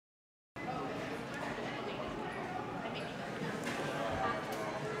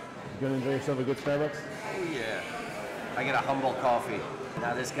gonna enjoy yourself a good Starbucks? Oh yeah. I get a humble coffee.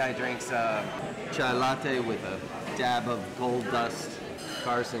 Now this guy drinks chai latte with a dab of gold dust.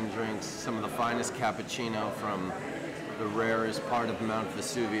 Carson drinks some of the finest cappuccino from the rarest part of Mount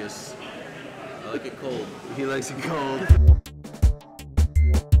Vesuvius. I like it cold. He likes it cold.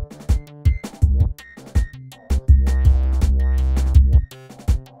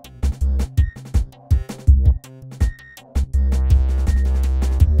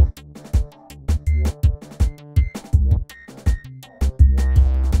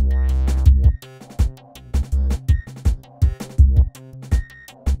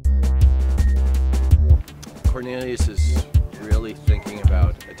 Cornelius is really thinking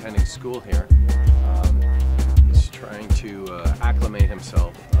about attending school here. He's trying to acclimate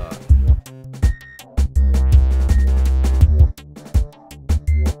himself.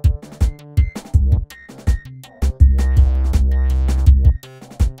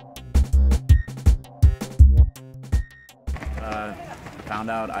 Found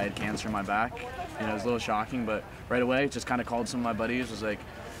out I had cancer in my back. You know, it was a little shocking, but right away just kind of called some of my buddies. Was like,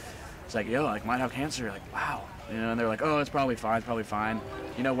 it's like, yo, like, might have cancer. Like, wow. You know, and they're like, oh, it's probably fine.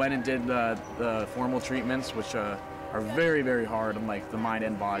 You know, went and did the formal treatments, which are very, very hard on, like, the mind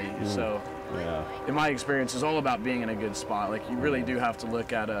and body. So, yeah. In my experience, it's all about being in a good spot. Like, you really do have to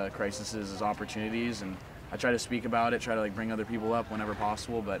look at crises as opportunities, and I try to speak about it, try to, like, bring other people up whenever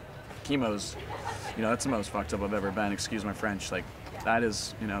possible, but chemo's, you know, that's the most fucked up I've ever been, excuse my French. Like, that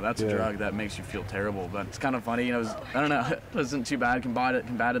is, you know, that's a drug that makes you feel terrible, but it's kind of funny, you know, I don't know, it wasn't too bad.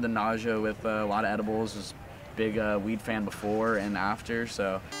 Combated the nausea with a lot of edibles. Was a big weed fan before and after,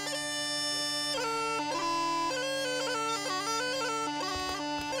 so.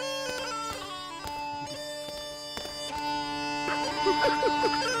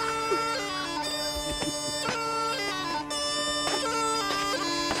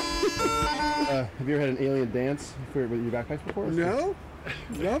 Have you ever had an alien dance with your backpacks before? No,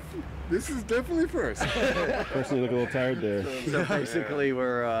 nothing. This is definitely first. Personally, you look a little tired there. So basically,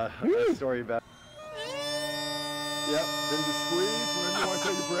 we're a story about. Yep. Then to squeeze. Whenever you want to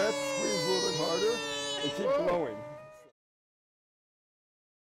take a breath, squeeze a little bit harder.